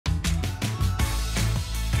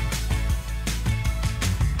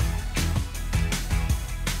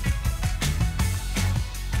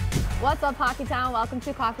What's up, Hockey Town? Welcome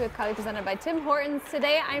to Coffee with Carley, presented by Tim Hortons.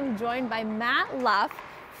 Today, I'm joined by Matt Luff.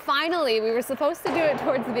 Finally, we were supposed to do it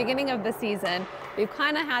towards the beginning of the season. We've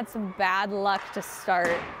kind of had some bad luck to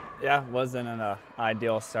start. Yeah, it wasn't an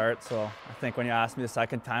ideal start, so I think when you asked me the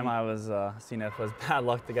second time, I was seeing if it was bad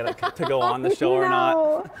luck to get it to go on the show or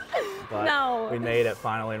not. But we made it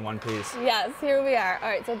finally in one piece. Yes, here we are. All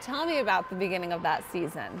right, so tell me about the beginning of that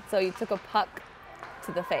season. So you took a puck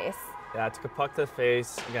to the face. Yeah, I took a puck to the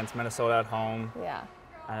face against Minnesota at home. Yeah.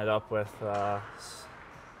 Ended up with a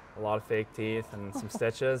lot of fake teeth and some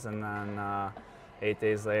stitches, and then 8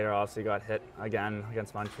 days later, obviously got hit again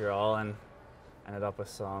against Montreal, and ended up with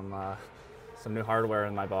some new hardware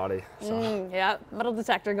in my body. So. Yeah, metal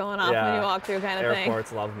detector going off when you walk through, kind of thing.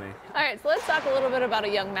 Airports love me. All right, so let's talk a little bit about a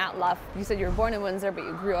young Matt Luff. You said you were born in Windsor, but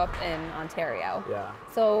you grew up in Ontario. Yeah.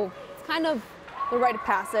 So it's kind of the rite of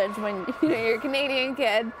passage when you're a Canadian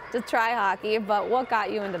kid to try hockey, but what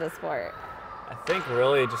got you into the sport? I think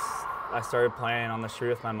really just I started playing on the street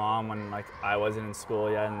with my mom when I wasn't in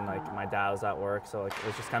school yet, and my dad was at work, so it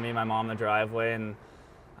was just kind of me and my mom in the driveway, and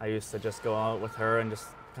I used to just go out with her and just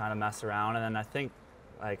kind of mess around. And then I think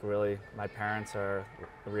really my parents are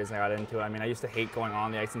the reason I got into it. I mean, I used to hate going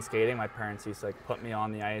on the ice and skating. My parents used to put me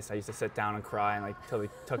on the ice. I used to sit down and cry and till they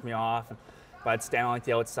took me off. But I'd stand on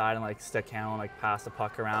the outside and stick handle and pass the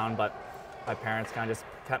puck around. But my parents kind of just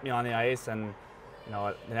kept me on the ice, and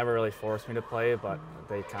they never really forced me to play, but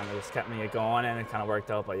they kind of just kept me going, and it kind of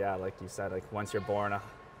worked out. But yeah, like you said, once you're born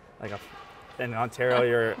in Ontario,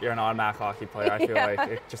 you're an automatic hockey player. I feel like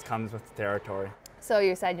it just comes with the territory. So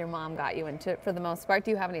you said your mom got you into it for the most part.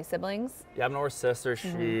 Do you have any siblings? Yeah, I have an older sister.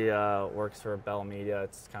 She works for Bell Media.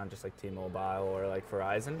 It's kind of just like T-Mobile or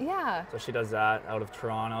Verizon. Yeah. So she does that out of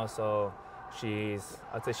Toronto. So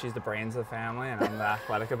I'd say she's the brains of the family, and I'm the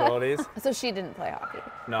athletic abilities. So she didn't play hockey?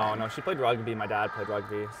 No, she played rugby. My dad played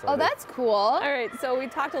rugby. So that's cool. All right, so we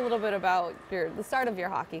talked a little bit about the start of your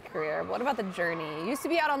hockey career. What about the journey? You used to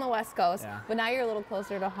be out on the West Coast, but now you're a little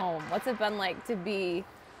closer to home. What's it been like to be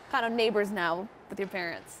kind of neighbors now with your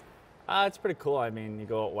parents? It's pretty cool. I mean, you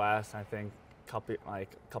go out west, I think a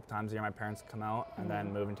couple times a year my parents come out, and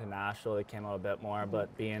then moving to Nashville they came out a bit more,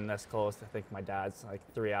 but being this close, I think my dad's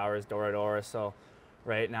 3 hours door to door, so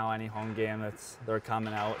right now any home game they're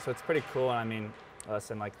coming out, so it's pretty cool. And I mean,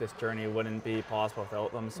 listen, this journey wouldn't be possible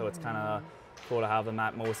without them, so it's kind of cool to have them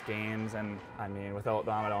at most games, and I mean, without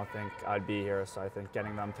them I don't think I'd be here, so I think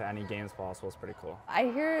getting them to any games possible is pretty cool. I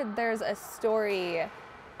hear there's a story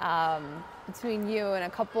between you and a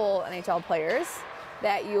couple NHL players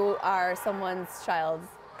that you are someone's child's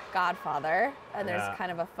godfather, and there's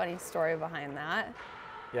kind of a funny story behind that.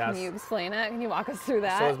 Yes. Can you explain it? Can you walk us through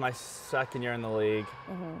that? So it was my second year in the league,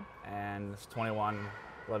 and it's 21,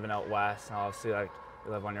 living out west, and obviously you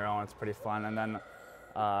live on your own, it's pretty fun. And then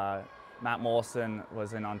Matt Molson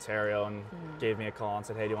was in Ontario and gave me a call and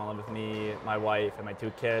said, hey, do you want to live with me, my wife, and my 2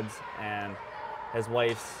 kids? And his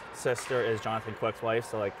wife's sister is Jonathan Quick's wife,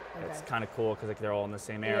 so it's kind of cool because they're all in the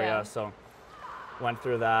same area. Yeah. So went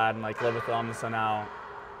through that and lived with them. So now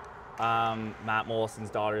Matt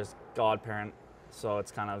Molson's daughter's godparent, so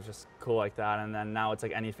it's kind of just cool like that. And then now it's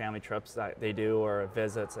any family trips that they do or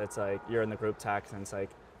visits, it's you're in the group text and it's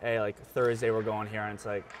hey, Thursday we're going here, and it's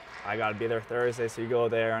I gotta be there Thursday, so you go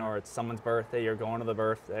there, or it's someone's birthday, you're going to the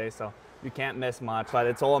birthday, so you can't miss much. But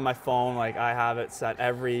it's all on my phone, I have it set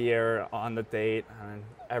every year on the date and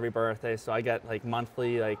every birthday, so I get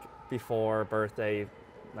monthly before birthday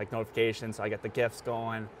notifications, so I get the gifts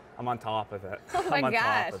going. I'm on top of it. Oh my I'm on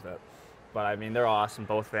gosh. top of it. But I mean, they're awesome,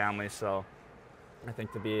 both families, so I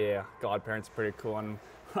think to be a godparent's pretty cool. And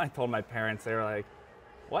when I told my parents, they were like,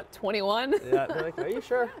 what? 21? Yeah, they're like, are you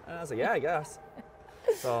sure? And I was like, yeah, I guess.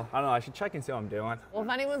 So I don't know, I should check and see what I'm doing. Well, if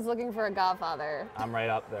anyone's looking for a godfather, I'm right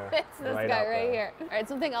up there. It's this guy right here. All right,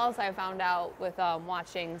 something else I found out with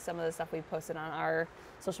watching some of the stuff we posted on our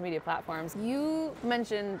social media platforms. You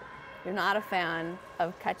mentioned you're not a fan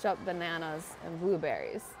of ketchup, bananas, and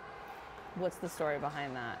blueberries. What's the story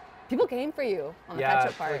behind that? People came for you on the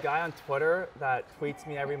ketchup part. Yeah, the guy on Twitter that tweets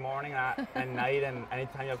me every morning and night, and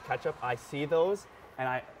anytime you have ketchup, I see those, and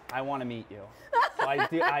I want to meet you. So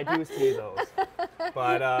I do see those.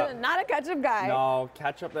 But not a ketchup guy. No,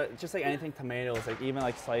 ketchup, just anything tomatoes,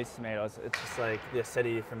 even sliced tomatoes, it's just the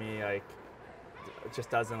acidity for me, it just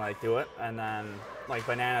doesn't do it. And then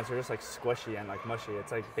bananas are just squishy and mushy.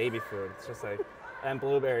 It's baby food. It's just and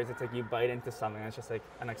blueberries, it's you bite into something and it's just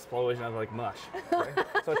an explosion of mush. Right?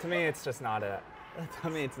 So to me, it's just not it. To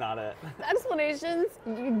me, it's not it. Explanations,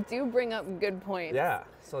 you do bring up good points. Yeah,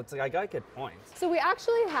 so it's like I got good points. So we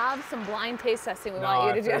actually have some blind taste testing we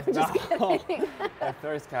want you to do. I'm just kidding. If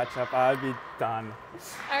there's ketchup, I'd be done.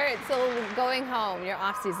 All right, so going home, your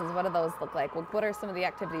off seasons, what do those look like? What are some of the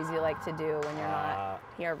activities you like to do when you're not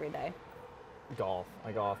here every day? Golf.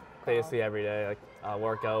 I golf basically every day. Like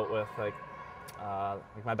work out with like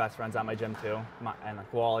my best friends at my gym too, and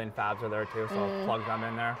like Wally and Fabs are there too, so I'll plug them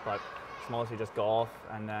in there. But it's mostly just golf,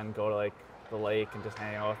 and then go to like the lake and just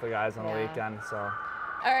hang out with the guys on the weekend. So.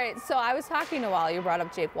 All right, so I was talking to Wally. You brought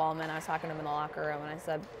up Jake Wallman. I was talking to him in the locker room, and I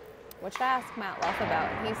said, "What should I ask Matt Luff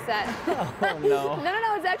about?" And he said, "Oh no."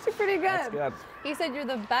 No, it's actually pretty good. That's good. He said you're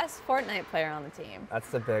the best Fortnite player on the team. That's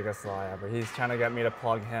the biggest lie ever. He's trying to get me to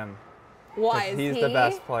plug him. Why is he's he? the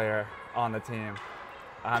best player on the team.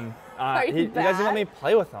 He bad? doesn't let me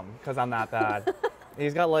play with him because I'm that bad.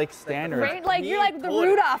 He's got like standards. Right? Like you're like the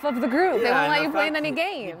Rudolph of the group. They won't let you play in any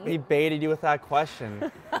games. He baited you with that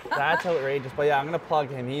question. That's outrageous. But yeah, I'm gonna plug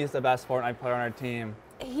him. He's the best Fortnite player on our team.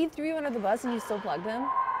 He threw you under the bus and you still plugged him?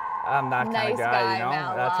 I'm that kind Nice of guy, guy, you know.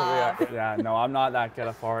 Matt That's Luff. what we are. Yeah, no, I'm not that good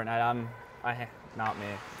at Fortnite. Not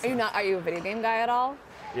me. Are you a video game guy at all?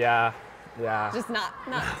 Yeah. Just not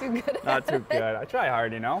too good at Not too good. I try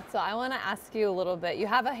hard, you know. So I want to ask you a little bit. You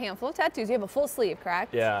have a handful of tattoos. You have a full sleeve,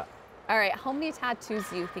 correct? Yeah. All right. How many tattoos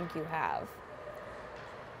do you think you have?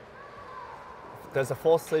 Does a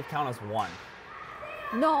full sleeve count as one?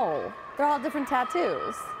 No, they're all different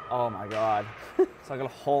tattoos. Oh my God. So I got a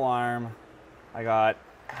whole arm. I got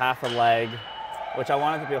half a leg, which I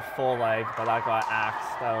wanted to be a full leg, but that got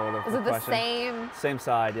axed out of Is the it the question. same? Same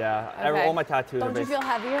side, yeah. Okay. All my tattoos Don't are you feel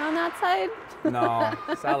heavier on that side? No,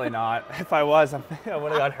 sadly not. If I was, I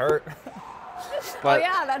would have got hurt. But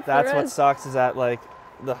that's what sucks is that like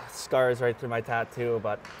the scars right through my tattoo.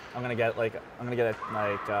 But I'm gonna get it like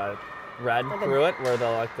red through it where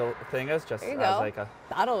the thing is just as like a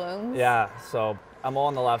battle wounds. Yeah. So I'm all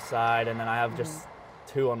on the left side, and then I have just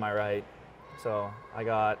two on my right. So I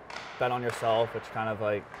got bet on yourself, which kind of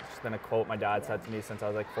like just been a quote my dad said to me since I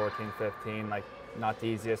was like 14, 15. Like not the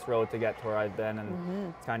easiest road to get to where I've been,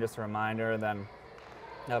 and it's kind of just a reminder. And then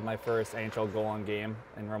I have my first NHL goal in game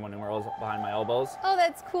in Roman numerals behind my elbows. Oh,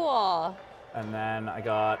 that's cool. And then I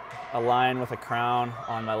got a line with a crown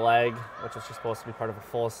on my leg, which was just supposed to be part of a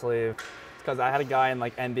full sleeve. It's because I had a guy in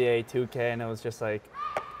like NBA 2K, and it was just like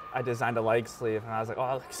I designed a leg sleeve, and I was like, oh,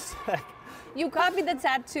 that looks sick. You copied the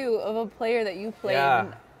tattoo of a player that you played.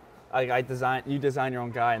 Yeah. You design your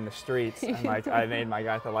own guy in the streets, and like I made my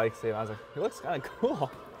guy the leg sleeve. I was like, he looks kind of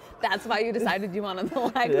cool. That's why you decided you wanted the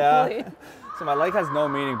leg sleeve. So my leg has no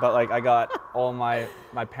meaning, but like I got all my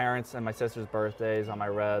parents' and my sister's birthdays on my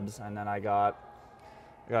ribs, and then I got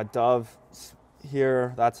Dove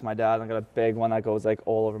here. That's my dad. I got a big one that goes like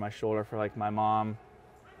all over my shoulder for like my mom.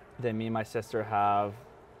 Then me and my sister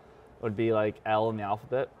would be like L in the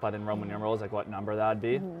alphabet, but in Roman numerals, like what number that'd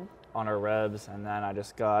be on our ribs. And then I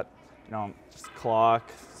just got, just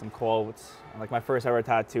clock, some quotes. And like my first ever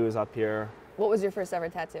tattoo is up here. What was your first ever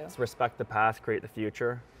tattoo? It's respect the past, create the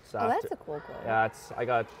future. So that's a cool quote. Yeah, I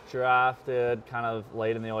got drafted kind of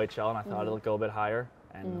late in the OHL, and I thought it'd go a bit higher.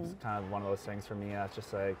 And it's kind of one of those things for me. That's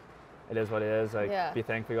just like, it is what it is. Like, be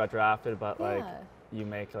thankful you got drafted, but like, you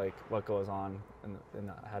make like what goes on in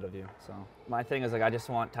ahead of you. So my thing is like I just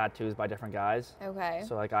want tattoos by different guys. Okay.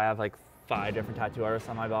 So like I have like 5 different tattoo artists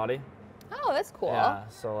on my body. Oh, that's cool. Yeah.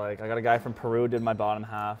 So like I got a guy from Peru did my bottom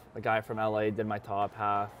half. A guy from LA did my top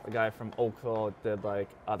half. A guy from Oakville did like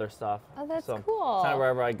other stuff. Oh, that's so cool. Kind of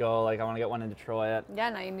wherever I go. Like I want to get one in Detroit. Yeah,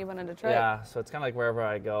 now you need one in Detroit. Yeah. So it's kind of like wherever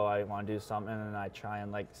I go, I want to do something, and I try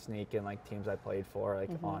and like sneak in like teams I played for like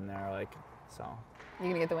on there. Like so. You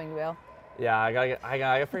gonna get the winged wheel? Yeah, I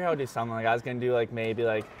gotta figure out how to do something. Like I was gonna do like maybe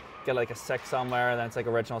like get like a 6 somewhere, and then it's like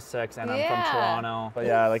original 6, and I'm from Toronto. But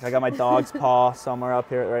yeah, like I got my dog's paw somewhere up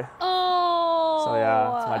here, right? Oh. So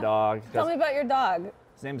yeah, it's my dog. Tell me about your dog.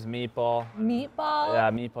 His name's Meatball. Meatball?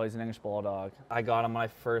 Yeah, Meatball. He's an English Bulldog. I got him when I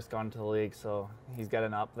first got into the league, so he's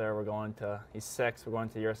getting up there. He's 6. We're going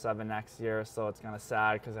to year 7 next year, so it's kind of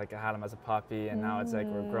sad because like I had him as a puppy, and now it's like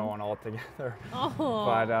we're growing all together. Oh.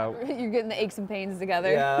 But you're getting the aches and pains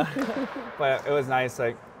together. Yeah. But it was nice.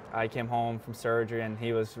 Like I came home from surgery, and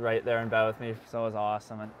he was right there in bed with me, so it was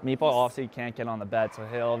awesome. And Meatball obviously can't get on the bed, so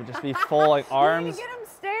he'll just be full like arms. You need to get him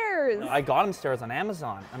stairs. I got him stairs on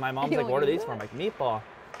Amazon, and my mom's like, "What are these for?" I'm like, "Meatball."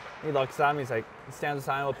 He looks at me, he stands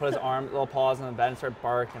beside me, will put his little paws on the bed and start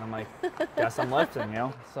barking. I'm like, guess I'm lifting,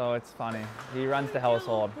 So it's funny. He runs the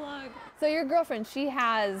household. So your girlfriend, she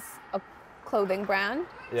has a clothing brand,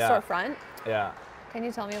 Yeah. storefront. Yeah. Can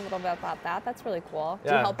you tell me a little bit about that? That's really cool. Do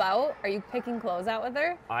Yeah. you help out? Are you picking clothes out with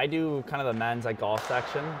her? I do kind of the men's like golf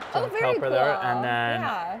section to Oh, very help her cool. there, and then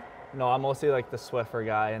Yeah. no, I'm mostly like the Swiffer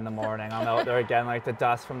guy in the morning. I'm out there getting like the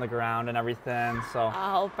dust from the ground and everything. So,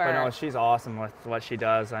 I'll help her. but no, she's awesome with what she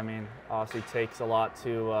does. I mean, obviously it takes a lot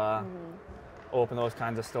to open those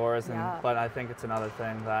kinds of stores, and Yeah. but I think it's another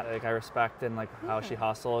thing that like I respect in like how she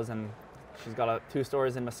hustles, and she's got 2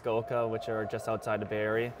 stores in Muskoka, which are just outside the Bay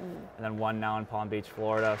Area, and then 1 now in Palm Beach,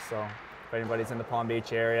 Florida. So if anybody's in the Palm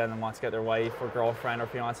Beach area and wants to get their wife or girlfriend or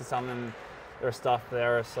fiance something, there's stuff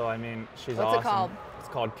there. So I mean, she's What's awesome. it called? It's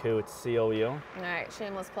called Coo. It's COU. All right,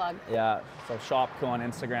 shameless plug. Yeah. So Shop Coo on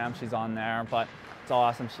Instagram. She's on there, but it's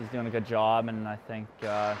awesome. She's doing a good job, and I think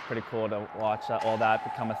it's pretty cool to watch all that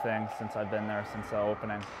become a thing since I've been there since the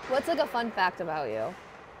opening. What's like a fun fact about you?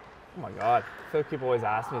 Oh my God. I feel like people always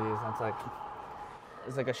ask me these, and it's like,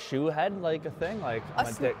 is like a shoe head like a thing? Like I'm a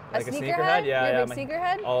sneakerhead? Yeah, You're yeah. a big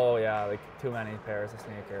sneakerhead? Oh yeah, like too many pairs of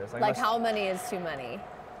sneakers. Like how many is too many?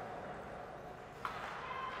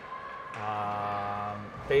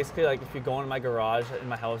 Basically, like if you go into my garage in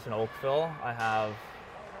my house in Oakville, I have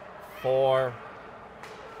 4.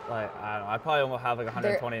 Like I don't know, I probably almost have like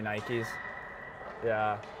 120 Nikes.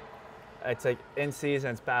 Yeah. It's like in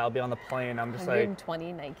season, it's bad. I'll be on the plane. I'm just like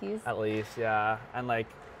 120 Nikes? at least, yeah, and like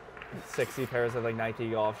 60 pairs of like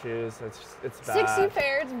Nike golf shoes. It's bad. 60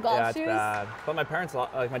 pairs of golf yeah, shoes? it's bad. But my parents,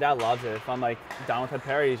 like my dad loves it. If I'm like down with a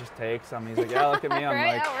pair, he just takes them. He's like, yeah, look at me. I'm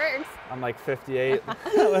right, like, that works. I'm like 58.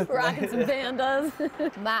 Rocking some bandas.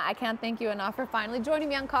 Matt, I can't thank you enough for finally joining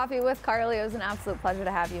me on Coffee with Carley. It was an absolute pleasure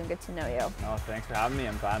to have you and get to know you. Oh, thanks for having me.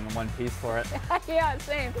 I'm glad I'm in one piece for it. Yeah,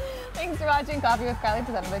 same. Thanks for watching Coffee with Carley,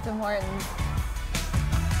 presented by Tim Hortons.